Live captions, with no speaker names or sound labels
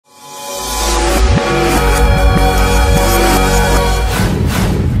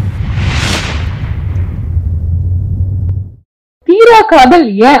காதல்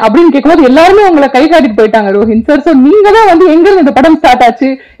ஏன் அப்படின்னு கேட்கும்போது எல்லாருமே உங்களை கை காட்டிட்டு போயிட்டாங்க ரோஹின் சார். சோ நீங்க தான் வந்து எங்க இந்த படம் ஸ்டார்ட் ஆச்சு,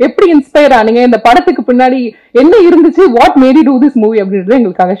 எப்படி இன்ஸ்பயர் ஆனீங்க, இந்த படத்துக்கு பின்னாடி என்ன இருந்துச்சு, what made you to this movie அப்படின்றத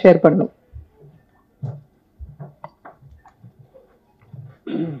எங்களுக்காக ஷேர் பண்ணணும்.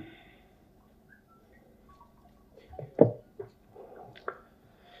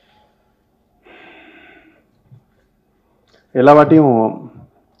 எல்லா வாட்டியும்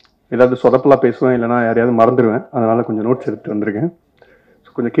ஏதாவது சொதப்பெல்லாம் பேசுவேன், இல்லைனா யாரையாவது மறந்துடுவேன். அதனால கொஞ்சம் நோட்ஸ் எடுத்து வந்திருக்கேன்.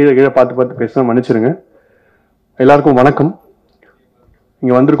 கொஞ்சம் கீழே கீழே பார்த்து பேசுவேன், மன்னிச்சிருங்க. எல்லாருக்கும் வணக்கம்.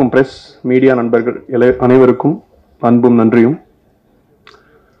 இங்கே வந்திருக்கும் ப்ரெஸ் மீடியா நண்பர்கள் அனைவருக்கும் அன்பும் நன்றியும்.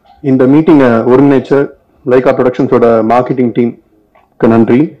 இந்த மீட்டிங்கை ஒருங்கிணைச்ச லைகா ப்ரொடக்ஷன்ஸோட மார்க்கெட்டிங் டீமுக்கு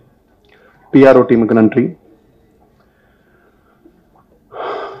நன்றி, பிஆர்ஓ டீமுக்கு நன்றி.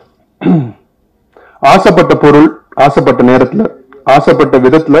 ஆசைப்பட்ட பொருள் ஆசைப்பட்ட நேரத்துல ஆசைப்பட்ட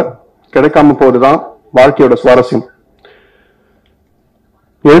விதத்துல கிடைக்காம போறதுதான் வாழ்க்கையோட சுவாரஸ்யம்.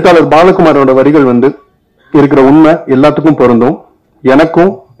 எழுத்தாளர் பாலகுமாரோட வரிகள் வந்து இருக்கிற உண்மை எல்லாத்துக்கும் பொருந்தும்.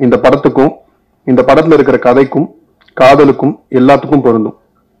 எனக்கும் இந்த படத்துக்கும், இந்த படத்துல இருக்கிற கதைக்கும், காதலுக்கும் எல்லாத்துக்கும் பொருந்தும்.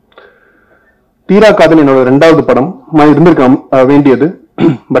 தீரா காதல் என்னோட 2வது படம் இருந்திருக்க வேண்டியது,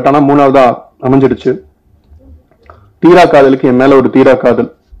 பட் ஆனா 3வதா அமைஞ்சிடுச்சு. தீரா காதலுக்கு என் மேல ஒரு தீரா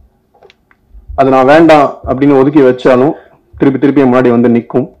காதல். அது நான் வேண்டாம் அப்படின்னு ஒதுக்கி வச்சாலும் திருப்பி என் முன்னாடி வந்து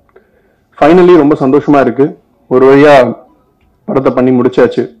நிற்கும். ஃபைனலி ரொம்ப சந்தோஷமா இருக்கு. ஒரு வழியா படத்தை பண்ணி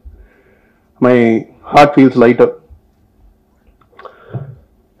முடிச்சாச்சு. My heart feels lighter.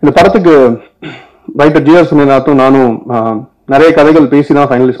 இந்த படத்துக்கு ரைட்டர் ஜிஆர் சுனிநாத்தும் நானும் நிறைய கதைகள் பேசி தான்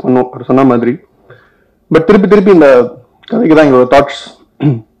ஃபைனலைஸ் பண்ணோம், அவர் சொன்ன மாதிரி. பட் திருப்பி இந்த கதைக்கு தான் எங்களோட தாட்ஸ்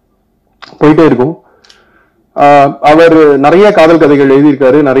போயிட்டே இருக்கும். அவர் நிறைய காதல் கதைகள்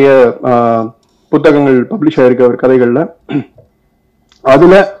எழுதியிருக்காரு, நிறைய புத்தகங்கள் பப்ளிஷ் ஆயிருக்கு அவர் கதைகள்ல.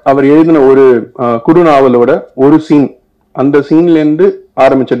 அதுல அவர் எழுதின ஒரு குறு நாவலோட ஒரு சீன், அந்த சீன்ல இருந்து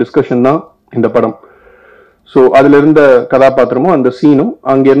ஆரம்பிச்ச டிஸ்கஷன் தான் இந்த படம். ஸோ அதுல இருந்த கதாபாத்திரமும் அந்த சீனும்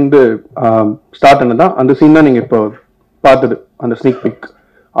அங்கிருந்து ஸ்டார்ட் ஆனதான். அந்த சீன் தான் நீங்க இப்போ பார்த்தது, அந்த ஸ்னீக் பிக்.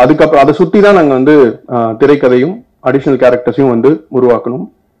 அதுக்கப்புறம் அதை சுத்தி தான் நாங்க வந்து திரைக்கதையும் அடிஷனல் கேரக்டர்ஸையும் வந்து உருவாக்கணும்.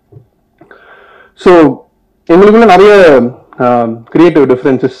 ஸோ எங்களுக்குள்ள நிறைய கிரியேட்டிவ்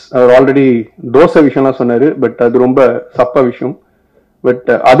டிஃபரன்சஸ். அவர் ஆல்ரெடி தோசை விஷயம்லாம் சொன்னாரு, பட் அது ரொம்ப சப்ப விஷயம். பட்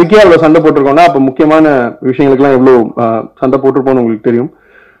அதுக்கே அவ்வளவு சண்டை போட்டிருக்கோம்னா அப்ப முக்கியமான விஷயங்களுக்குலாம் எவ்வளவு சண்டை போட்டிருப்போம்னு உங்களுக்கு தெரியும்.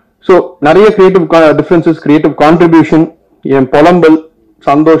 ஸோ நிறைய கிரியேட்டிவ் டிஃபரன்சஸ், கிரியேட்டிவ் கான்ட்ரிபியூஷன், என் புலம்பல்,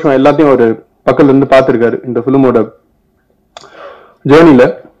 சந்தோஷம் எல்லாத்தையும் ஒரு பக்கத்துல இருந்து பார்த்திருக்காரு இந்த பிலிமோட ஜேர்னில.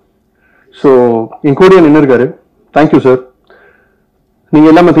 ஸோ என் கூடயே நின்று இருக்காரு. Thank you sir. நீங்க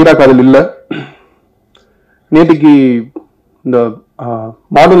எல்லாமே தீரா காதல் இல்லை. நேற்றுக்கு இந்த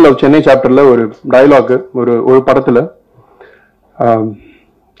மாடர்ன் லவ் சென்னை சாப்டர்ல ஒரு டயலாக், ஒரு படத்துல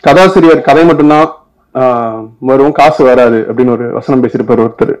கதாசிரியர் கதை மட்டும்தான் வரும், காசு வராது அப்படின்னு ஒரு வசனம் பேசியிருப்பார்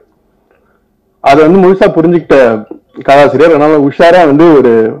ஒருத்தர். அதை வந்து முழுசா புரிஞ்சுக்கிட்ட கதாசிரியர், அதனால உஷாரா வந்து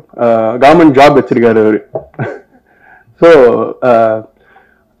ஒரு கவர்மெண்ட் ஜாப் வச்சிருக்காரு அவரு. ஸோ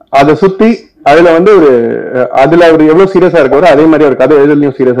அதை சுத்தி அதுல வந்து அதுல அவர் எவ்வளவு சீரியஸா இருக்காரு, அதே மாதிரி அவர் கதை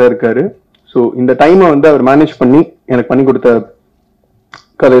எழுதலையும் சீரியஸா இருக்காரு. ஸோ இந்த டைமை வந்து அவர் மேனேஜ் பண்ணி எனக்கு பண்ணி கொடுத்த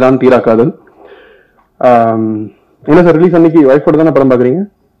கதை தான் தீரா காதல். என்ன சார், ரிலீஸ் அன்னைக்கு ஒய்ஃபோட தானே படம் பாக்குறீங்க?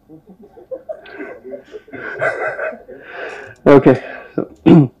 ஓகே.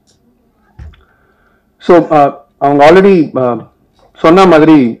 ஸோ அவங்க ஆல்ரெடி சொன்ன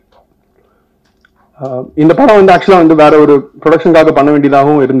மாதிரி இந்த படம் வந்து ஆக்சுவலா வந்து வேற ஒரு ப்ரொடக்ஷனுக்காக பண்ண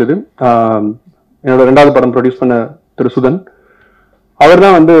வேண்டியதாகவும் இருந்தது. என்னோட 2வது படம் ப்ரொடியூஸ் பண்ண திரு சுதன் அவர்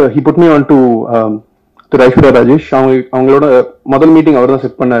தான் வந்து he put me on to திரு ஐஸ்வர்யராஜேஷ். அவங்களோட முதல் மீட்டிங் அவர் தான்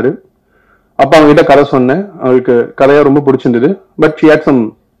செட் பண்ணாரு. அப்ப அவங்க கிட்ட கதை சொன்னேன். அவங்களுக்கு கதையா ரொம்ப பிடிச்சிருந்தது. But she had some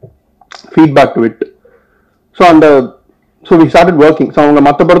feedback to it. So we started working. So அவங்க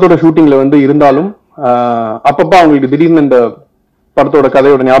மற்ற படத்தோட ஷூட்டிங்ல வந்து இருந்தாலும் அப்பப்ப அவங்களுக்கு திடீர்னு இந்த படத்தோட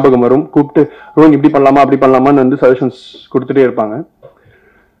கதையோட ஞாபகம் வரும். கூப்பிட்டு ரோஹின் இப்படி பண்ணலாமா அப்படி பண்ணலாமான்னு வந்து சஜஷன்ஸ் கொடுத்துட்டே இருப்பாங்க.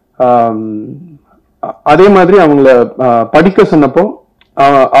 அதே மாதிரி அவங்கள படிக்க சொன்னப்போ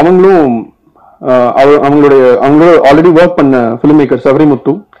அவங்களும் அவங்களோட ஆல்ரெடி ஒர்க் பண்ண பிலிம் மேக்கர்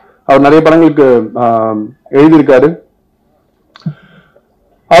சவரிமுத்து, அவர் நிறைய படங்களுக்கு எழுதியிருக்காரு.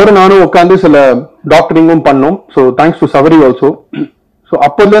 அவரு நானும் உட்காந்து சில டாக்டரிங்கும் பண்ணோம். So thanks to சவரி also. So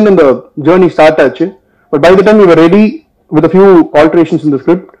அப்போதுல இருந்து இந்த ஜேர்னி ஸ்டார்ட் ஆச்சு. But by the time we were ready with a few alterations in the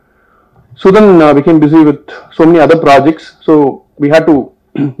script, Sudan became busy with so many other projects. So we had to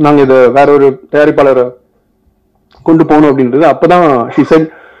நாங்க இதை வேற ஒரு தயாரிப்பாளரை கொண்டு போகணும் அப்படின்றது. அப்பதான் she said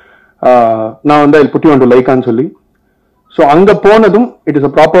நான் வந்து I'll put you onto லைக்கான்னு சொல்லி. ஸோ அங்க போனதும் it is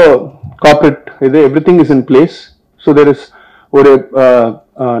a proper corporate இது, every thing is in place. So there is ஒரு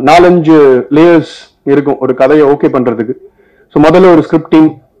 4-5 லேயர்ஸ் இருக்கும் ஒரு கதையை ஓகே பண்றதுக்கு. ஸோ முதல்ல ஒரு ஸ்கிரிப்ட் டீம்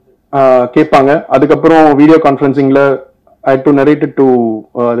கேட்பாங்க. அதுக்கப்புறம் video கான்ஃபரன்சிங்ல I had to narrate it to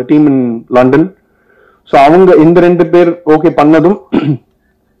the team in London. So அவங்க இந்த 2 பேர் ஓகே பண்ணதும்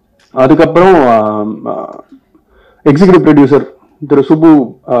அதுக்கப்புறம் எக்ஸிகியூட்டிவ் ப்ரொடியூசர் திரு சுப்பு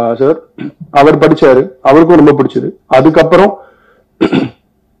சார் அவர் படிச்சாரு, அவருக்கும் ரொம்ப பிடிச்சது. அதுக்கப்புறம்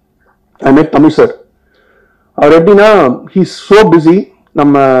ஐ மேட் தமிழ் சார். அவர் எப்படின்னா ஹி இஸ் சோ பிஸி,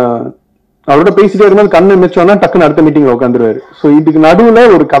 நம்ம அவரோட பேசிட்டே இருக்கும்போது கண்ணை மிச்சோன்னா டக்குன்னு அடுத்த மீட்டிங்ல உட்காந்துருவாரு. ஸோ இதுக்கு நடுவுல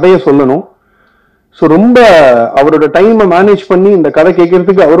ஒரு கதையை சொல்லணும். ஸோ ரொம்ப அவரோட டைமை மேனேஜ் பண்ணி இந்த கதை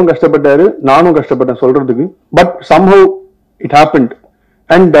கேட்கறதுக்கு அவரும் கஷ்டப்பட்டாரு, நானும் கஷ்டப்பட்டேன் சொல்றதுக்கு. But somehow it happened.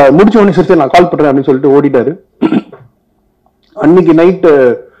 And முடிச்ச உடனே சரி நான் கால் பண்றேன் அப்படின்னு சொல்லிட்டு ஓடிட்டாரு. அன்னைக்கு நைட்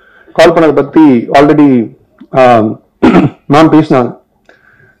கால் பண்ணதை பத்தி ஆல்ரெடி மேம் பேசினாங்க.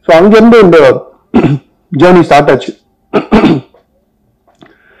 ஸோ அங்கிருந்து இந்த ஜேர்னி ஸ்டார்ட் ஆச்சு.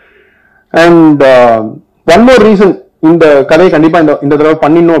 அண்ட் ஒன் மோர் ரீசன், இந்த கதையை கண்டிப்பா இந்த தடவை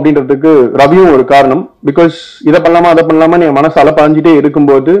பண்ணிடணும் அப்படின்றதுக்கு ரவியும் ஒரு காரணம். பிகாஸ் இதை பண்ணலாமா அதை பண்ணலாமா என் மனசு அலப்பாஞ்சிட்டே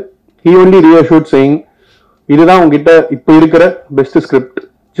இருக்கும்போது he only reassured saying இதுதான் உங்ககிட்ட இப்ப இருக்கிற best script,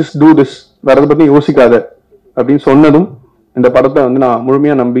 just do this, வேற எதை பத்தி யோசிக்காத அப்படின்னு சொன்னதும் இந்த படத்தை வந்து நான்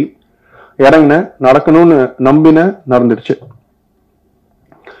முழுமையா நம்பி இறங்கினேன். நடக்கணும்னு நம்பினேன், நடந்துருச்சு.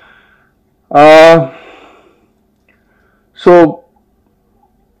 ஸோ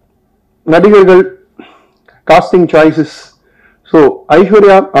நடிகர்கள், casting choices. So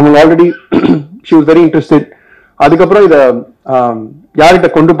ஐஸ்வர்யா அவங்க already she was very interested. அதுக்கப்புறம் இதை யார்கிட்ட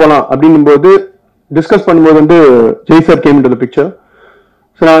கொண்டு போகலாம் அப்படின்னும் போது டிஸ்கஸ் பண்ணும்போது வந்து Jai sir game into the picture.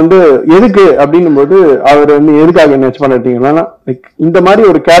 So நான் வந்து எதுக்கு அப்படின்னும் போது அவர் வந்து எதுக்காக என்ன வச்சு பண்ணிட்டீங்கன்னா, லைக் இந்த மாதிரி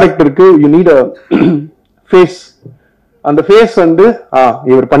ஒரு கேரக்டருக்கு யூ நீட் அ ஃபேஸ். அந்த ஃபேஸ் வந்து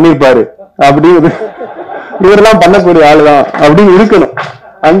இவர் பண்ணிருப்பாரு அப்படின்னு, இவரெல்லாம் பண்ணக்கூடிய ஆளுதான் அப்படின்னு இருக்கணும்.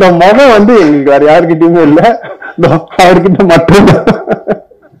 அந்த முகம் வந்து எங்களுக்கு வேற யாருக்கிட்டயுமே இல்லை, அவர்கிட்ட மட்டும்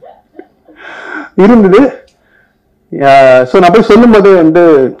இருந்தது. ஸோ நான் போய் சொல்லும் போது வந்து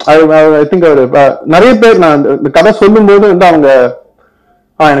ஐ திங்க் அவர் நிறைய பேர் நான் இந்த கதை சொல்லும் போது வந்து அவங்க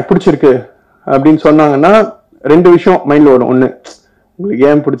எனக்கு பிடிச்சிருக்கு அப்படின்னு சொன்னாங்கன்னா 2 விஷயம் மைண்ட்ல வரும். ஒண்ணு, உங்களுக்கு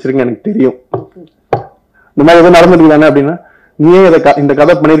ஏன் பிடிச்சிருக்குன்னு எனக்கு தெரியும், இந்த மாதிரி எதுவும் நடந்துருக்கு தானே அப்படின்னா, நீ ஏன் இந்த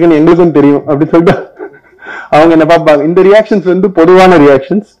கதை பண்ணிருக்கேன்னு எங்களுக்கும் தெரியும் அப்படின்னு சொல்லிட்டு அவங்க என்ன பார்ப்பாங்க. இந்த ரியாக்ஷன்ஸ் வந்து பொதுவான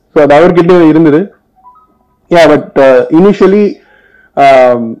ரியாக்ஷன்ஸ். ஸோ அது அவர்கிட்ட இருந்தது. பட் இனிஷியலி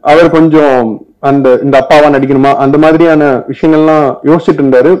அவர் கொஞ்சம் இந்த அப்பாவா நடிக்கணுமா அந்த மாதிரியான விஷயங்கள்லாம் யோசிச்சுட்டு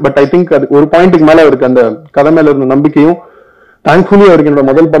இருந்தாரு. பட் ஐ திங்க் அது ஒரு பாயிண்ட்டுக்கு மேல அவருக்கு அந்த கதை மேல இருந்த நம்பிக்கையும், தேங்க்ஃபுல்லி அவருக்கு என்னோட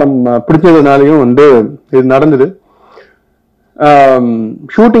முதல் படம் பிடிச்சதுனாலையும் வந்து இது நடந்தது.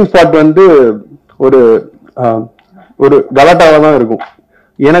 ஷூட்டிங் ஸ்பாட் வந்து ஒரு ஒரு கலாட்டாவா தான் இருக்கும்.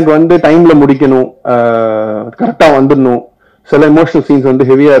 எனக்கு வந்து டைம்ல முடிக்கணும், கரெக்டா வந்துடணும். சில எமோஷனல் சீன்ஸ் வந்து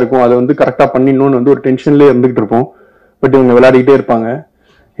ஹெவியா இருக்கும், அதை வந்து கரெக்டா பண்ணிடணும்னு வந்து ஒரு டென்ஷன்லேயே இருந்துகிட்டு இருப்போம். பட் இவங்க விளையாடிக்கிட்டே இருப்பாங்க,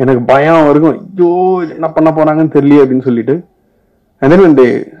 எனக்கு பயம் இருக்கும், ஐயோ என்ன பண்ண போறாங்கன்னு தெரியல அப்படின்னு சொல்லிட்டு. And then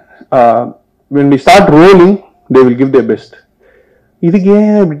when we start rolling, they will give their best. இதுக்கு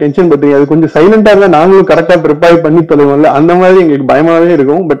ஏன் இப்படி டென்ஷன் பண்றீங்க, அது கொஞ்சம் சைலண்டா இருந்தா நாங்களும் கரெக்டா ப்ரிப்பேர் பண்ணி தருவோம்ல, அந்த மாதிரி எங்களுக்கு பயமாவே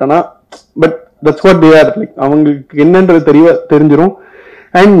இருக்கும். But that's what they are. Like அவங்களுக்கு என்னன்றது தெரிஞ்சிரும்.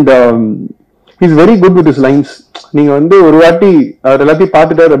 And is very good with is lines. நீங்க வந்து ஒரு வாட்டி அவர் எல்லாத்தையும்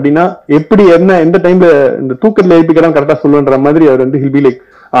பார்த்துட்டாரு அப்படின்னா, எப்படி எந்த டைம்ல இந்த தூக்கத்துல எழுப்பிக்கிறான் கரெக்டா சொல்லுன்ற மாதிரி அவர் வந்து ஹில் பி லைக்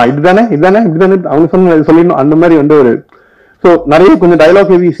இதுதானே அவங்க சொல்லிடணும் அந்த மாதிரி வந்து ஒரு. ஸோ நிறைய கொஞ்சம்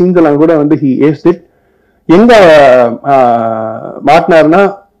டைலாக் ஹெவி சீன்ஸ் எல்லாம் கூட வந்து ஹி ஏஸ்ட் இட். எங்க மாட்டினாருன்னா,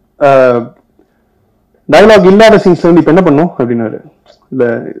 டைலாக் இல்லாத சீன்ஸ் வந்து இப்ப என்ன பண்ணும் அப்படின்னாரு. இல்ல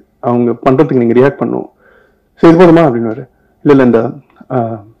அவங்க பண்றதுக்கு நீங்க ரியாக்ட் பண்ணும், சரி போதுமா அப்படின்னாரு. இல்ல இந்த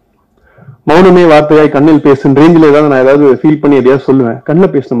மௌனமே வார்த்தையாய் கண்ணில் பேசும் ரேஞ்சில் ஏதாவது நான் ஏதாவது ஃபீல் பண்ணி எதையாவது சொல்லுவேன்,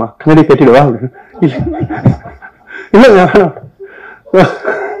 கண்ணில் பேசணுமா கண்ணாடி கட்டிடுவா அப்படின்னு. இல்ல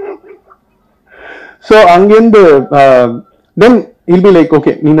சோ அங்கிருந்து தென் இல் பி லைக்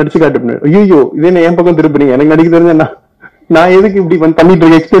ஓகே நீ நடிச்சு காட்டு. ஐயோ இதே என் பக்கம் திருப்புறீங்க, எனக்கு நடிக்க தெரிஞ்ச நான் எதுக்கு இப்படி பண்ணிட்டு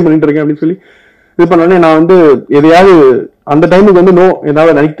இருக்கேன், எக்ஸ்பிளைன் பண்ணிட்டு இருக்கேன் அப்படின்னு சொல்லி இது பண்ணோடனே நான் வந்து எதையாவது அந்த டைமுக்கு வந்து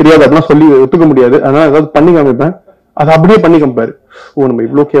ஏதாவது நடிக்க தெரியாது அப்படின்னா சொல்லி ஒத்துக்க முடியாது. அதனால ஏதாவது பண்ணி காமிப்பேன், அதை அப்படியே பண்ணி காமிப்பாரு. ஓ நம்ம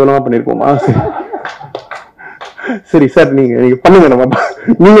இவ்வளவு கேவலமா பண்ணிருக்கோமா, சரி சார் நீங்க பண்ணுங்க, நம்ம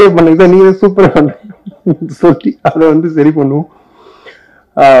நீங்களே பண்ணுங்க, நீங்க சூப்பரா சொல்லி அதை வந்து சரி பண்ணுவோம்.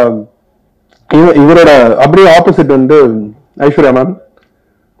 இவரோட அப்படியே ஆப்போசிட் வந்து ஐஸ்வர்யா மேம்,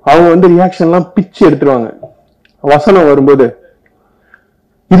 அவங்க வந்து ரியாக்ஷன் எல்லாம் பிச்சு எடுத்துருவாங்க. வசனம் வரும்போது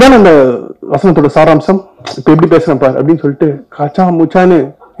இதான் அந்த வசனத்தோட சாராம்சம், இப்ப எப்படி பேசுறேன் பாரு அப்படின்னு சொல்லிட்டு காச்சா மூச்சான்னு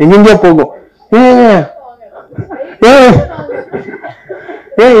எங்கெங்கயோ போகும்.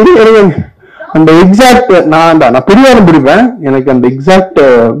 அந்த எக்ஸாக்ட் நான் பெரியாரும் பிடிப்பேன், எனக்கு அந்த எக்ஸாக்ட்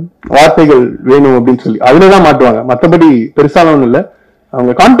வார்த்தைகள் வேணும் அப்படின்னு சொல்லி அதுலதான் மாட்டுவாங்க. மற்றபடி பெருசாலாம் ஒண்ணும் இல்லை,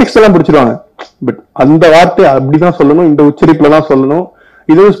 அவங்க கான்டெக்ட் எல்லாம் பிடிச்சிருவாங்க. பட் அந்த வார்த்தை அப்படிதான் சொல்லணும், இந்த உச்சரிப்புல தான் சொல்லணும்.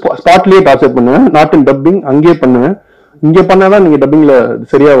 இது ஸ்பாட்லயே டார்ச்சர் பண்ணுவேன், நாட் இன் டப்பிங், அங்கேயே பண்ணுவேன். இங்க பண்ணாதான் நீங்க டப்பிங்ல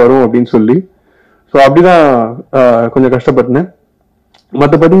சரியா வரும் அப்படின்னு சொல்லி. ஸோ அப்படிதான் கொஞ்சம் கஷ்டப்பட்டேன்.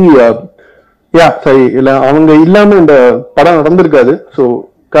 மற்றபடி யா சரி இல்ல, அவங்க இல்லாம இந்த படம் நடந்திருக்காது. ஸோ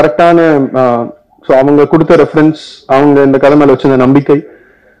கரெக்டான ஸோ அவங்க கொடுத்த ரெஃபரன்ஸ், அவங்க இந்த கதை மேல வச்சிருந்த நம்பிக்கை,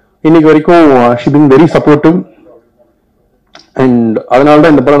 இன்னைக்கு வரைக்கும் she been very supportive. And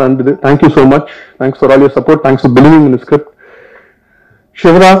அதனாலதான் இந்த படம் நடந்தது. Thank you so much, thanks for all your support, thanks for believing in the script.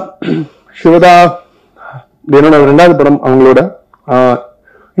 Sivada என்னோட 2வது படம் அவங்களோட.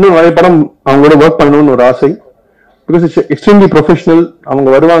 இன்னும் நிறைய படம் அவங்களோட ஒர்க் பண்ணணும்னு ஒரு ஆசை. Because it's extremely professional. அவங்க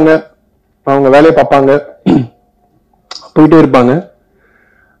வருவாங்க, அவங்க வேலையை பார்ப்பாங்க, போயிட்டே இருப்பாங்க.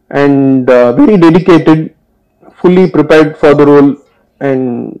 And very dedicated, fully prepared for the role. And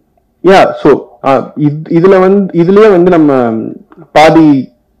yeah so இதுலயே நம்ம பாதி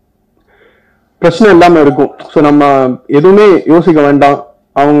பிரச்சனை இல்லாம இருக்கும். ஸோ நம்ம எதுவுமே யோசிக்க வேண்டாம்,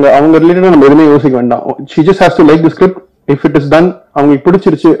 அவங்க ரிலேட்டடா நம்ம எதுவுமே யோசிக்க வேண்டாம். she just has to like the script. if it is done, அவங்களுக்கு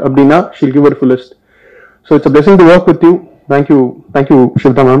பிடிச்சிருச்சு அப்படின்னா she'll give her fullest. so it's a blessing to work with you. thank you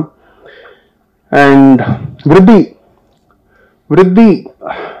Shivta ma'am. and விருத்தி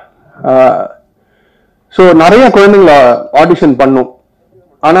ஸோ நிறைய குழந்தைங்களை ஆடிஷன் பண்ணோம்.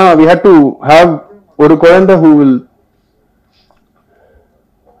 ஆனா we had to have ஒரு குழந்தை who will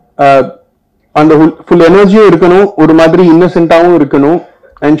அந்த ஃபுல் எனர்ஜியும் இருக்கணும், ஒரு மாதிரி இன்னசென்ட்டாவும் இருக்கணும்.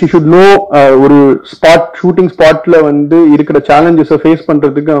 அண்ட் ஷி ஷுட் நோ ஒரு ஷூட்டிங் ஸ்பாட்ல இருக்கிற சேலஞ்சஸை ஃபேஸ்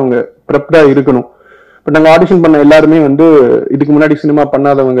பண்றதுக்கு அவங்க ப்ரெப்டா இருக்கணும். பட் நாங்கள் ஆடிஷன் பண்ண எல்லாருமே இதுக்கு முன்னாடி சினிமா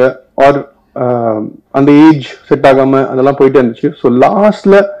பண்ணாதவங்க, ஆர் அந்த ஏஜ் செட் ஆகாம அதெல்லாம் போயிட்டே இருந்துச்சு. ஸோ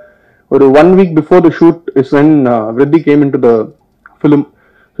லாஸ்ட்ல ஒரு 1 week before the shoot is when விருத்தி game in to the film.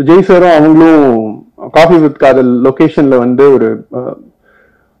 So Jai சாரும் அவங்களும் காஃபி வித் காதல் லொகேஷன்ல ஒரு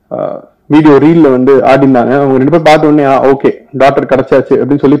வீடியோ ரீல்ல ஆடினாங்க. அவங்க 2 பேர் பார்த்த உடனே ஓகே டாக்டர் கிடைச்சாச்சு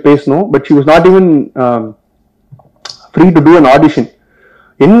அப்படின்னு சொல்லி பேசணும். But she was not even free to do an audition.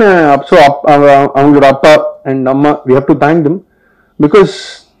 என்ன ஸோ அவங்களோட அப்பா அண்ட் அம்மா, we have to thank them because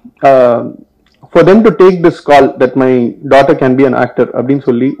for them to take this call that my daughter can be an actor அப்படின்னு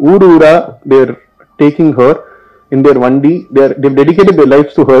சொல்லி ஊரா they're taking her in their vandi. they've dedicated their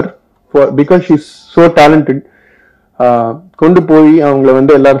lives to her because she's so talented. கொண்டு போய் அவங்கள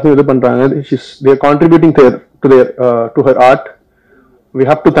எல்லாருக்கும் இது பண்றாங்க. they are contributing to her art. we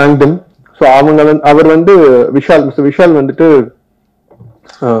have to thank them. so our Vishal, mister Vishal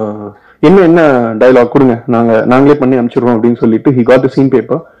என்ன டயலாக் கொடுங்க, நாங்களே பண்ணி அனுப்பிச்சிடுறோம் அப்படின்னு சொல்லிட்டு he got the scene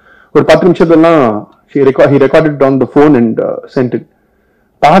paper. ஒரு 10 நிமிஷத்துலாம் he recorded it on the phone and sent it.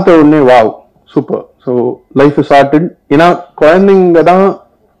 பார்த்த உடனே wow super. So life is chartered. ஏன்னா குழந்தைங்க தான்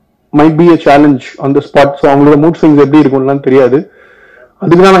might be a challenge on the spot. So அவங்களோட மூட் ஸ்விங்ஸ் எப்படி இருக்கும்லாம் தெரியாது,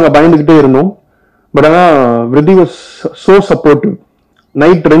 அதுக்குதான் நாங்கள் பயந்துகிட்டே இருந்தோம். பட் ஆனால் விருத்தி வாஸ் சோ சப்போர்ட்டிவ்.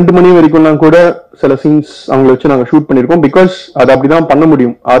 நைட் 2 மணி வரைக்கும்லாம் கூட சில சீன்ஸ் அவங்கள வச்சு நாங்கள் ஷூட் பண்ணியிருக்கோம். பிகாஸ் அது அப்படிதான் பண்ண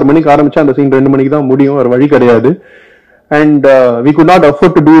முடியும். 6 மணிக்கு ஆரம்பிச்சா அந்த சீன் 2 மணிக்கு தான் முடியும், ஒரு வழி கிடையாது. And we could not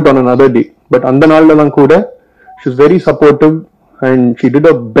afford to do it on another day. But அந்த நாள்ல தான் கூட she was very supportive and she did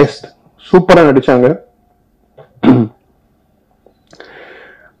her best. சூப்பரா நடிச்சாங்க.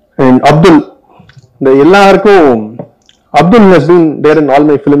 And Abdul, the எல்லாருக்கும் Abdul has been there in all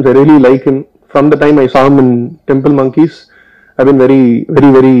my films. I really like him from the time I saw him in Temple Monkeys. I've been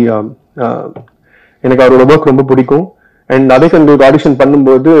very எனக்கு அவரோட work ரொம்ப பிடிக்கும். And அதே கண்டிப்பாக audition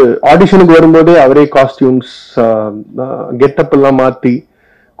பண்ணும்போது, ஆடிஷனுக்கு வரும்போதே அவரே காஸ்டியூம்ஸ் கெட்டப் எல்லாம் மாத்தி,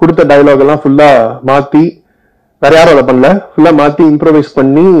 கொடுத்த டயலாக் எல்லாம் ஃபுல்லா மாத்தி, வேற யாரும் அதை பண்ணல, ஃபுல்லா மாத்தி இம்ப்ரோவைஸ்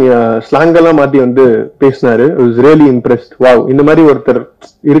பண்ணி ஸ்லாங் எல்லாம் மாத்தி பேசினாரு. I was really impressed. Wow, இந்த மாதிரி ஒருத்தர்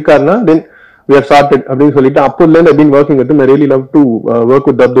இருக்காருன்னா then we are sorted அப்படின்னு சொல்லிட்டு அப்போதுல இருந்து I've been working with him. I really love to work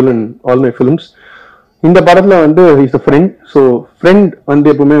with Abdul in all my films. இந்த படத்துல he's a friend. so friend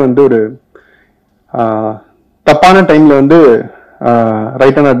எப்பவுமே ஒரு தப்பான டைம்ல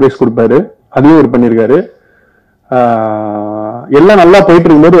ரைட்டான அட்வைஸ் கொடுப்பாரு. அதையும் ஒரு பண்ணிருக்காரு. எல்லாம் நல்லா போயிட்டு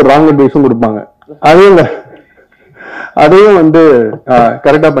இருக்கும்போது ஒரு ராங் அட்வைஸும் கொடுப்பாங்க. அதையும்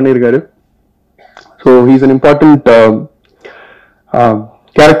கரெக்டா பண்ணிருக்காரு. So he's an important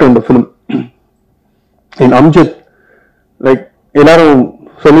character இந்த ஃபிலிம். இன் அம்ஜத், லைக் எல்லாரும்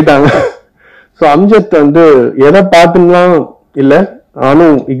சொல்லிட்டாங்க. ஸோ அம்ஜத் எதை பார்த்துலாம் இல்லை,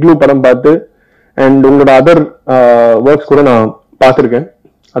 நானும் இக்லூ படம் பார்த்து அண்ட் உங்களோட அதர் ஒர்க்ஸ் கூட நான் பார்த்துருக்கேன்.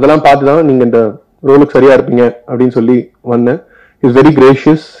 அதெல்லாம் பார்த்து தான் நீங்க இந்த ரோலுக்கு சரியா இருப்பீங்க அப்படின்னு சொல்லி வந்தேன். Is very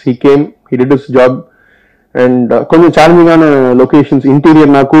gracious. He came, he did his job and கொஞ்சம் சேலஞ்சிங்கான லொகேஷன்ஸ்,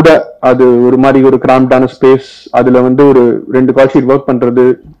 இன்டீரியர்னா கூட அது ஒரு மாதிரி ஒரு கிராம்டான ஸ்பேஸ், அதுல வந்து ஒரு 2 கால் ஷீட் ஒர்க் பண்றது,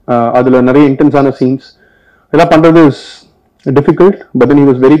 அதுல நிறைய இன்டென்ஸான சீன்ஸ் இதெல்லாம் பண்றது is difficult, but then he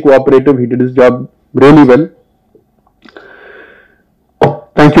was very cooperative. He did his job really well.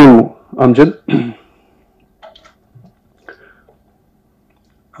 Thank you, Amjad.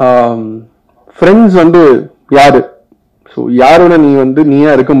 Friends வந்து யாரு? ஸோ யாரோட நீ வந்து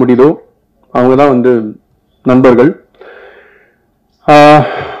நீயா இருக்க முடியுதோ அவங்க தான் வந்து நண்பர்கள்.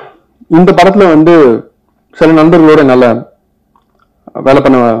 இந்த படத்துல வந்து சில நண்பர்களோட நல்ல வேலை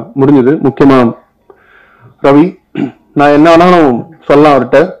பண்ண முடிஞ்சது. முக்கியமா ரவி, நான் என்ன வேணாலும் சொல்லலாம்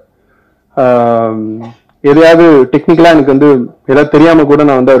அவர்கிட்ட. எதையாவது டெக்னிக்கலா எனக்கு வந்து ஏதாவது தெரியாம கூட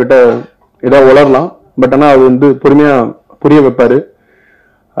நான் வந்து அவர்கிட்ட ஏதாவது உளரலாம். பட் ஆனால் அவர் வந்து பொறுமையா புரிய வைப்பாரு.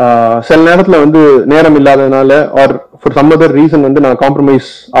 சில நேரத்துல வந்து நேரம் இல்லாததுனால R for some other reason வந்து நான் காம்ப்ரமைஸ்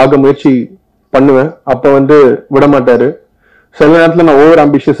ஆக முயற்சி பண்ணுவேன். அப்ப வந்து விட மாட்டாரு. சில நேரத்துல நான் ஓவர்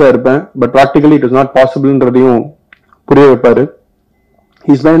ஆம்பிஷியஸா இருப்பேன், but practically it is not பாசிபிள்ன்றதையும் புரிய வைப்பாரு.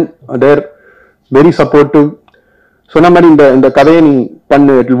 He's been there very supportive. சொன்ன மாதிரி இந்த கதையை நீ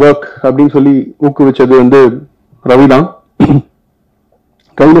பண்ணு, இட் வில் ஒர்க் அப்படின்னு சொல்லி ஊக்குவிச்சது வந்து ரவி தான்.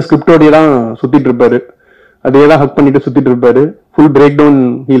 கையில ஸ்கிரிப்டோடய தான் சுத்திட்டு இருப்பாரு, அதே தான் ஹக் பண்ணிட்டு சுத்திட்டு இருப்பாரு. Full break down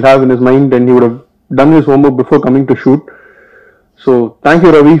heel have in his mind and he would have done his homework before coming to shoot. So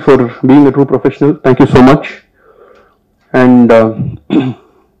thank you Ravi for being a true professional. Thank you so much. And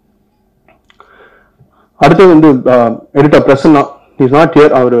அடுத்தது வந்து editor Prasanna. He's not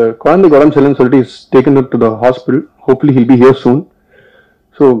here. அவர் குழந்தைக்கு உடம்பு சரியில்லைன்னு சொல்லிட்டு he's taken it to the hospital. Hopefully he'll be here soon.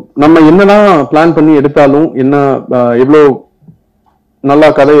 So நம்ம என்னதான் plan பண்ணி எடுத்தாலும், என்ன எவ்வளோ நல்லா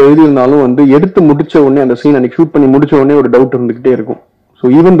கதை எழுதியிருந்தாலும் வந்து எடுத்து முடிச்ச உடனே அந்த சீன் அன்னைக்கு ஷூட் பண்ணி முடிச்ச உடனே ஒரு டவுட் இருந்துகிட்டே இருக்கும். So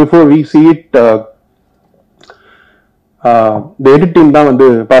even before we see it, the edit team தான் வந்து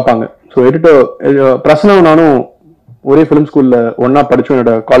பார்ப்பாங்க. ஸோ எடிட்டர் பிரசன்னாவும் நானும் ஒரே ஃபிலிம் ஸ்கூல்ல ஒன்னா படிச்சோம்.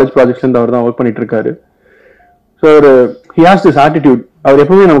 என்னோட காலேஜ் ப்ராஜெக்ட்ல இருந்து அவர் தான் ஒர்க் பண்ணிட்டு இருக்காரு. ஸோ ஒரு he has this attitude. அவர்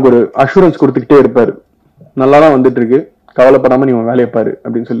எப்பவுமே நமக்கு ஒரு அஷூரன்ஸ் கொடுத்துக்கிட்டே இருப்பாரு. நல்லா தான் வந்துட்டு இருக்கு, கவலைப்படாம நீ வேலையை பாரு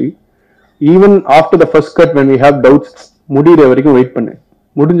அப்படின்னு சொல்லி. Even after the first cut when we have doubts, முடிகிற வரைக்கும் வெயிட் பண்ணு,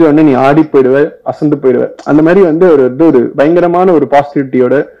 முடிஞ்ச உடனே நீ ஆடி போயிடுவ, அசந்து போயிடுவ. அந்த மாதிரி வந்து ஒரு பயங்கரமான ஒரு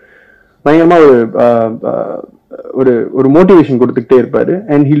பாசிட்டிவிட்டியோட பயங்கரமா ஒரு மோட்டிவேஷன் கொடுத்துக்கிட்டே இருப்பாரு.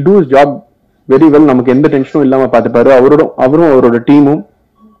 And he'll do his job very well. நமக்கு எந்த டென்ஷனும் இல்லாம பார்த்துப்பாரு. அவரும் அவரோட டீமும்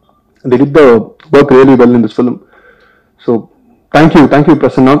they did the work really well in this film. So thank you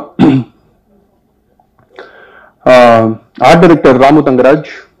Prasanna. Art director Ramu Tangaraj,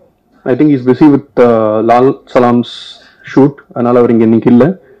 I think he's busy with Lal Salam's shoot, அதனால அவர் இங்க இன்னைக்கு இல்ல.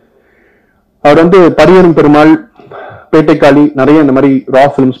 அவர் வந்து பரியரும் பெருமாள், பேட்டைக்காளி நிறைய இந்த மாதிரி ரா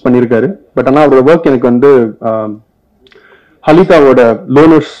ஃபிலிம்ஸ் பண்ணியிருக்காரு. பட் ஆனால் அவரோட ஒர்க் எனக்கு வந்து ஹலிதாவோட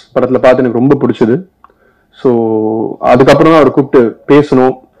லோனர்ஸ் படத்துல பார்த்து எனக்கு ரொம்ப பிடிச்சது. ஸோ அதுக்கப்புறம் தான் அவர் கூப்பிட்டு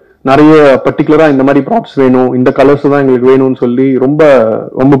பேசணும், நிறைய பர்டிகுலரா இந்த மாதிரி ப்ராப்ஸ் வேணும், இந்த கலர்ஸ் தான் எங்களுக்கு வேணும்னு சொல்லி ரொம்ப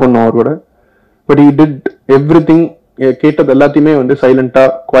பண்ணோம் அவரோட. But he did everything. கேட்டது எல்லாத்தையுமே வந்து சைலண்டா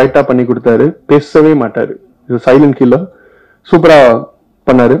குவைட்டா பண்ணி கொடுத்தாரு. பேசவே மாட்டாரு, சைலண்ட் கில்லர். சூப்பரா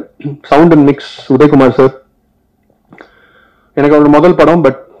பண்ணாரு. Sound and mix Udhayakumar sir. எனக்கு அவரோட முதல் படம்,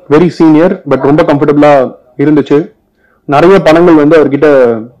 பட் வெரி சீனியர், பட் ரொம்ப கம்ஃபர்டபுளா இருந்துச்சு. நிறைய படங்கள் வந்து அவர்கிட்ட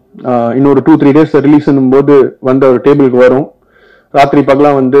இன்னொரு 2-3 days ரிலீஸ் போது வந்து அவர் டேபிளுக்கு வரும். ராத்திரி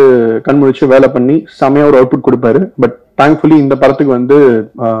பகலாம் வந்து கண்முழிச்சு வேலை பண்ணி செமையா ஒரு அவுட்புட் கொடுப்பாரு. பட் தேங்க்ஃபுல்லி இந்த படத்துக்கு வந்து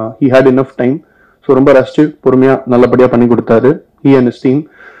he had enough time. So ரொம்ப ரசிச்சு பொறுமையா நல்லபடியா பண்ணி கொடுத்தாரு. he and his team.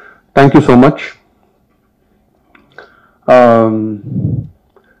 Thank you so much.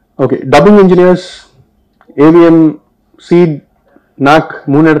 Okay, dubbing engineers, AVM, Seed, NAC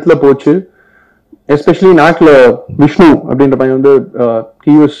 3 இடத்துல போச்சு. எஸ்பெஷலி நாக்ல விஷ்ணு அப்படின்ற பையன் வந்து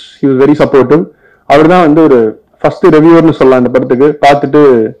he was very supportive. அவர் தான் வந்து ஒரு ஃபர்ஸ்ட் ரிவ்யூவர்னு சொல்லலாம் இந்த படத்துக்கு. பார்த்துட்டு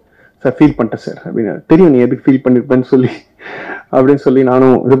சார் ஃபீல் பண்ணிட்டேன் சார் அப்படின்னு. தெரியும் நீ எதுக்கு ஃபீல் பண்ணிருப்பேன்னு சொல்லி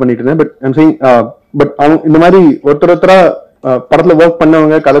நானும் இது பண்ணிட்டு இருந்தேன். பட் ஐம் சேயிங், பட் அவங்க இந்த மாதிரி ஒருத்தரா படத்துல ஒர்க்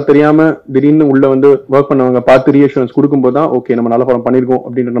பண்ணவங்க, கதை தெரியாம திடீர்னு உள்ள வந்து ஒர்க் பண்ணவங்க பார்த்து ரீஅஷூரன்ஸ் கொடுக்கும்போது தான் ஓகே நம்ம நல்ல படம் பண்ணிருக்கோம்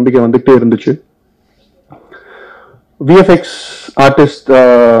அப்படின்ற நம்பிக்கை வந்துகிட்டே இருந்துச்சு. VFX artist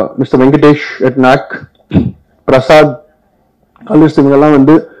mister Venkatesh at NAC, Prasad, colours, இவங்கெல்லாம்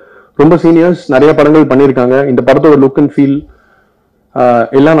வந்து ரொம்ப சீனியர்ஸ், நிறைய படங்கள் பண்ணியிருக்காங்க. இந்த படத்தோட லுக் அண்ட் ஃபீல்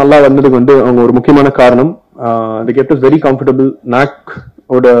எல்லாம் நல்லா வந்ததுக்கு வந்து அவங்க ஒரு முக்கியமான காரணம். they kept us very comfortable. NAC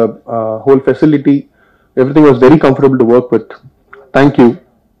ஓட whole facility, everything was very comfortable to work with. Thank you.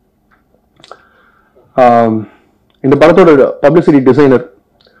 இந்த படத்தோட பப்ளிசிட்டி டிசைனர்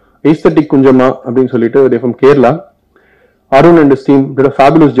ஏஸ்தட்டிக் குஞ்சம்மா அப்படின்னு சொல்லிட்டு they from Kerala. Arun and his team did a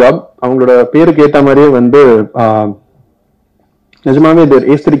fabulous job. அவங்களோட பேருக்கு ஏற்ற மாதிரியே வந்து நிஜமாவே their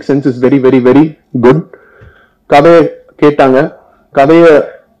aesthetic sense is very very very good. கதையை கேட்டாங்க. கதையை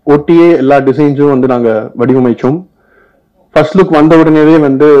ஒட்டியே எல்லா டிசைன்ஸும் வந்து நாங்க வடிவமைச்சோம். ஃபர்ஸ்ட் லுக் வந்த உடனேவே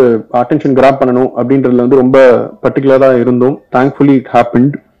வந்து அட்டென்ஷன் கிராப் பண்ணணும் அப்படின்றதுல வந்து ரொம்ப பர்டிகுலரா இருந்தோம். Thankfully it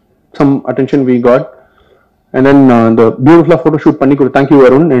happened. Some attention we got. And then இந்த பியூட்டிஃபுல்லா போட்டோ ஷூட் பண்ணி கொடுத்த தேங்க்யூ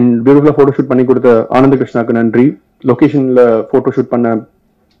வருண். அண்ட் பியூட்டிஃபுல்லா போட்டோ ஷூட் பண்ணி கொடுத்த ஆனந்த கிருஷ்ணாக்கு நன்றி. லொகேஷன்ல போட்டோ ஷூட் பண்ண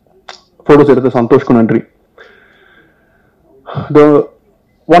போட்டோஸ் எடுத்த சந்தோஷ்க்கு நன்றி.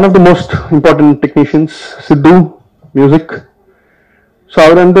 One of the most important technicians, Sidhu, music. So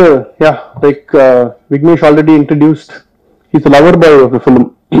அவர் வந்து like Vignesh already introduced, he's a lover boy of the film.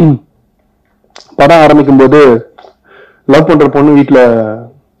 படம் ஆரம்பிக்கும் போது லவ் பண்ற பொண்ணு வீட்டுல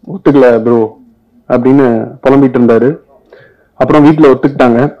ஒத்துக்கல ப்ரோ அப்படின்னு புலம்பிட்டு இருந்தாரு. அப்புறம் வீட்டுல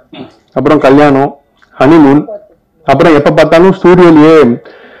ஒத்துக்கிட்டாங்க. அப்புறம் கல்யாணம், ஹனிமூன். அப்புறம் எப்ப பார்த்தாலும் ஸ்டூடியோலயே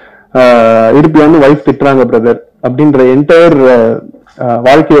இருப்பியான்னு வைஃப் திட்டுறாங்க பிரதர் அப்படின்ற என்டையர்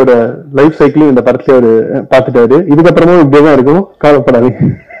வாழ்க்கையோட லைஃப் சைக்கிளும் இந்த படத்துல ஒரு பார்த்துட்டாரு. இதுக்கப்புறமும் இப்படிதான் இருக்கும், கவலைப்படாது.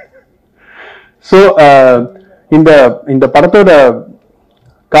 சோ இந்த படத்தோட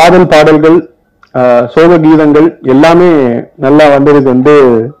காதல் பாடல்கள், சோக கீதங்கள் எல்லாமே நல்லா வந்ததுக்கு வந்து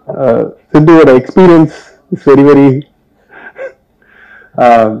சித்துவோட experience is very very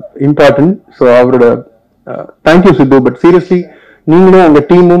important. So அவரோட தேங்க்யூ சித்து. பட் சீரியஸ்லி நீங்களும் உங்க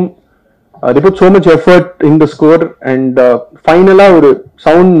டீமும் they put so much effort in the score and finally ஒரு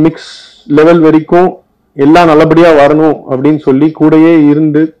சவுண்ட் மிக்ஸ் லெவல் வரைக்கும் எல்லாம் நல்லபடியா வரணும் அப்படின்னு சொல்லி கூடயே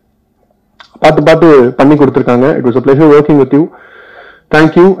இருந்து பார்த்து பார்த்து பண்ணி கொடுத்துருக்காங்க. It was a pleasure working with you.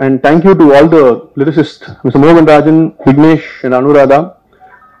 Thank you, and thank you to all the lyricists, Mr. Mohan Rajan, Vignesh and Anuradha.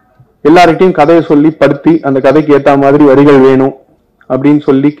 எல்லார்கிட்டையும் கதையை சொல்லி படுத்தி அந்த கதைக்கு ஏற்ற மாதிரி வரிகள் வேணும் அப்படின்னு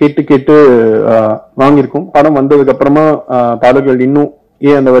சொல்லி கேட்டு கேட்டு வாங்கியிருக்கோம். படம் வந்ததுக்கு அப்புறமா பாடல்கள் இன்னும்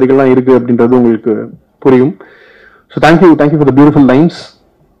ஏன் அந்த வரிகள்லாம் இருக்கு அப்படின்றது உங்களுக்கு புரியும். So thank you for the beautiful lines.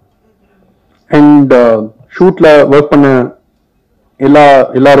 And ஷூட்ல work பண்ண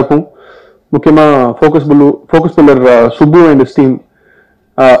எல்லாருக்கும், முக்கியமா focus Fuller Subbu and his team,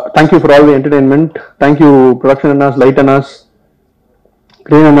 thank you for all the entertainment. Thank you production அண்ணாஸ், light அண்ணாஸ்,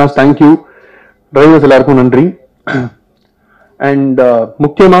 crane அண்ணாஸ், thank you drivers எல்லாருக்கும் நன்றி. அண்ட்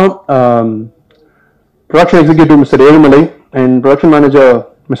முக்கியமா production executive mister Ezhumalai and production manager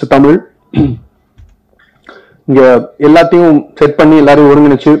Mr. Tamil, இங்க எல்லாத்தையும் set பண்ணி எல்லாரையும்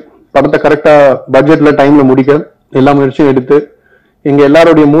ஒருங்கிணைச்சு படத்தை கரெக்டா பட்ஜெட்ல டைம்ல முடிக்க எல்லா முயற்சியும் எடுத்து எங்க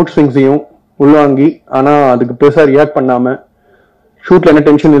எல்லாருடைய மூட் ஸ்விங்ஸையும் உள்வாங்கி, ஆனா அதுக்கு பெருசா ரியாக்ட் பண்ணாம, ஷூட்ல என்ன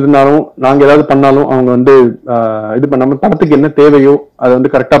டென்ஷன் இருந்தாலும் நாங்க ஏதாவது பண்ணாலும் அவங்க வந்து இது பண்ணாம படத்துக்கு என்ன தேவையோ அதை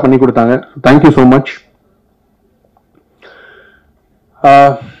வந்து கரெக்டா பண்ணி கொடுத்தாங்க. Thank you so much.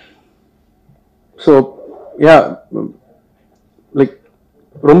 So like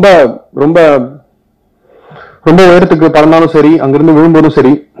ரொம்ப ரொம்ப ரொம்ப உயரத்துக்கு பறந்தாலும் சரி, அங்கிருந்து விழும்போதும்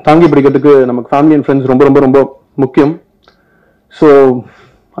சரி, தாங்கி பிடிக்கிறதுக்கு நமக்கு ஃபேமிலி அண்ட் ஃப்ரெண்ட்ஸ் ரொம்ப ரொம்ப ரொம்ப முக்கியம். ஸோ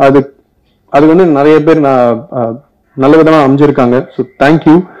அது வந்து நிறைய பேர் நல்ல விதமாக அமைஞ்சிருக்காங்க. So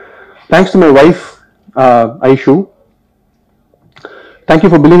thanks to my wife Aishu.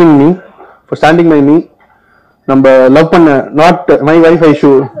 Thank you for believing me, for standing by me. நம்ம லவ் பண்ண, not my wife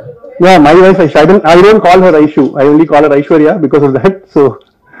Aishu. Yeah, my wife Aisha. I don't call her Aishu. I only call her Aishwarya because of that. So,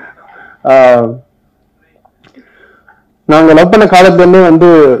 நாங்க love பண்ண காலத்துல வந்து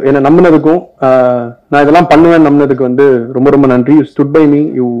என்ன நம்பினதுக்கும் நான் இதெல்லாம் பண்ணுவேன் நம்பினதுக்கு வந்து ரொம்ப ரொம்ப நன்றி. You stood by me.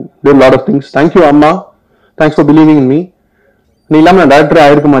 You did a lot of things. Thank you அம்மா. Thanks for believing in me. நீ இல்லாம நான் டைரக்டர்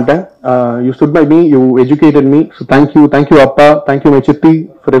ஆயிருக்க மாட்டேன். You stood by me. You educated me. So thank you அப்பா. Thank you my chitti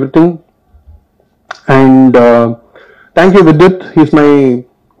for everything. And thank you Vidit. He's my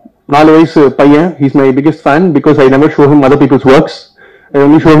 4 வயசு பையன். He's my biggest fan because I never show him other people's works. I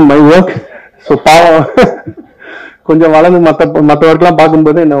only show him my work. So பாவம் கொஞ்சம் வளர்ந்து மற்ற ஒர்க்லாம்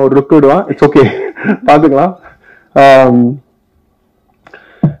பார்க்கும்போது என்ன ஒரு லுக் விடுவான். இட்ஸ் ஓகே, பார்த்துக்கலாம்.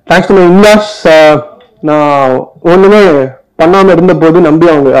 Thanks to my in-laws. நான் ஒண்ணுமே பண்ணாம இருந்த போது நம்பி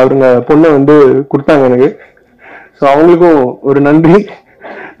அவங்க பொண்ணை வந்து கொடுத்தாங்க எனக்கு. ஸோ அவங்களுக்கும் ஒரு நன்றி.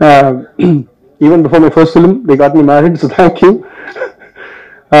 Even before my first film they got me married. So thank you.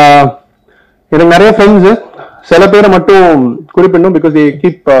 எனக்கு நிறைய ஃப்ரெண்ட்ஸ், சில பேரை மட்டும் குறிப்பிடணும் because they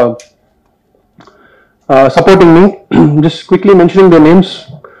keep supporting me. Just quickly mentioning their names: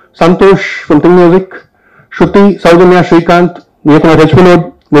 Santosh from Think Music, Shruti, Saujanya, Srikanth, Niyakana Rajvinod,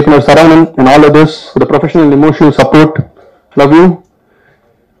 Niyakana Saranan, and all others for the professional and emotional support. Love you.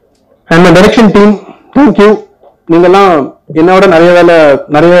 And my direction team, thank you. நீங்கெல்லாம் என்னோட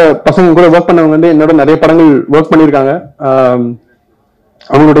நிறைய பசங்க கூட work பண்ணவங்க வந்து என்னோட நிறைய படங்கள் ஒர்க் பண்ணியிருக்காங்க.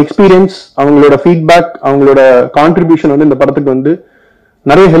 அவங்களோட எக்ஸ்பீரியன்ஸ், அவங்களோட ஃபீட்பேக், அவங்களோட கான்ட்ரிபியூஷன் வந்து இந்த படத்துக்கு வந்து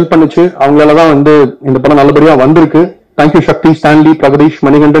நிறைய ஹெல்ப் பண்ணுச்சு. அவங்களாலதான் வந்து இந்த படம் நல்லபடியா வந்திருக்கு. தேங்க்யூ சக்தி, ஸ்டான்லி, பிரகதீஷ்,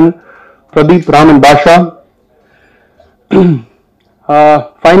 மணிகண்டன், பிரதீப், ராமன், பாஷா.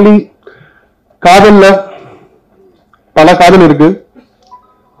 ஃபைனலி காதல்ல பல காதல் இருக்கு.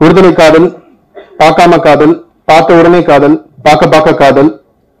 ஒருதலை காதல், பார்க்காம காதல், பார்த்த உடனே காதல், பார்க்க காதல்,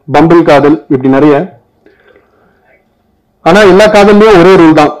 பம்பிள் காதல், இப்படி நிறைய. ஆனா எல்லா காதல்லையும் ஒரே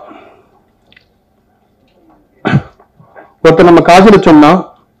ரூல் தான். ஒருத்தர் நம்ம காதலிச்சோம்னா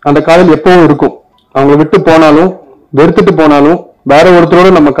அந்த காதல் எப்பவும் இருக்கும். அவங்களை விட்டு போனாலும், வெறுத்துட்டு போனாலும், வேற ஒருத்தரோட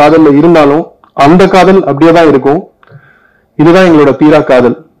நம்ம காதல்ல இருந்தாலும் அந்த காதல் அப்படியே தான் இருக்கும். இதுதான் எங்களோட தீரா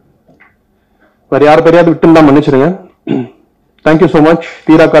காதல். வேற யார் பெரியாவது விட்டு தான் மன்னிச்சிருங்க. Thank you so much.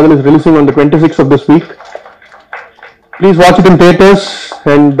 Theera Kaadhal is releasing on the 26th of this week. Please watch it in theaters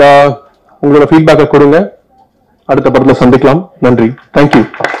and உங்களோட feedback கொடுங்க. அடுத்த படத்துல சந்திக்கலாம். நன்றி. Thank you.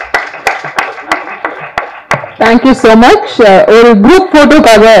 Thank you so much. ஒரு group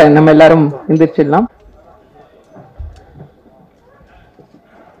photoக்காக நம்ம எல்லாரும் எந்திரிச்சிடலாம்.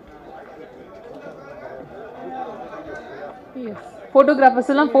 Photographers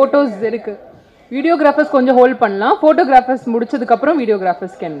எல்லாம் photos இருக்கு. வீடியோகிராஃபர்ஸ் கொஞ்சம் ஹோல்ட் பண்ணலாம். போட்டோகிராஃபர்ஸ் முடிச்சதுக்கு அப்புறம்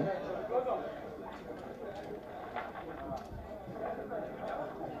வீடியோகிராஃபர்ஸ் கேன்.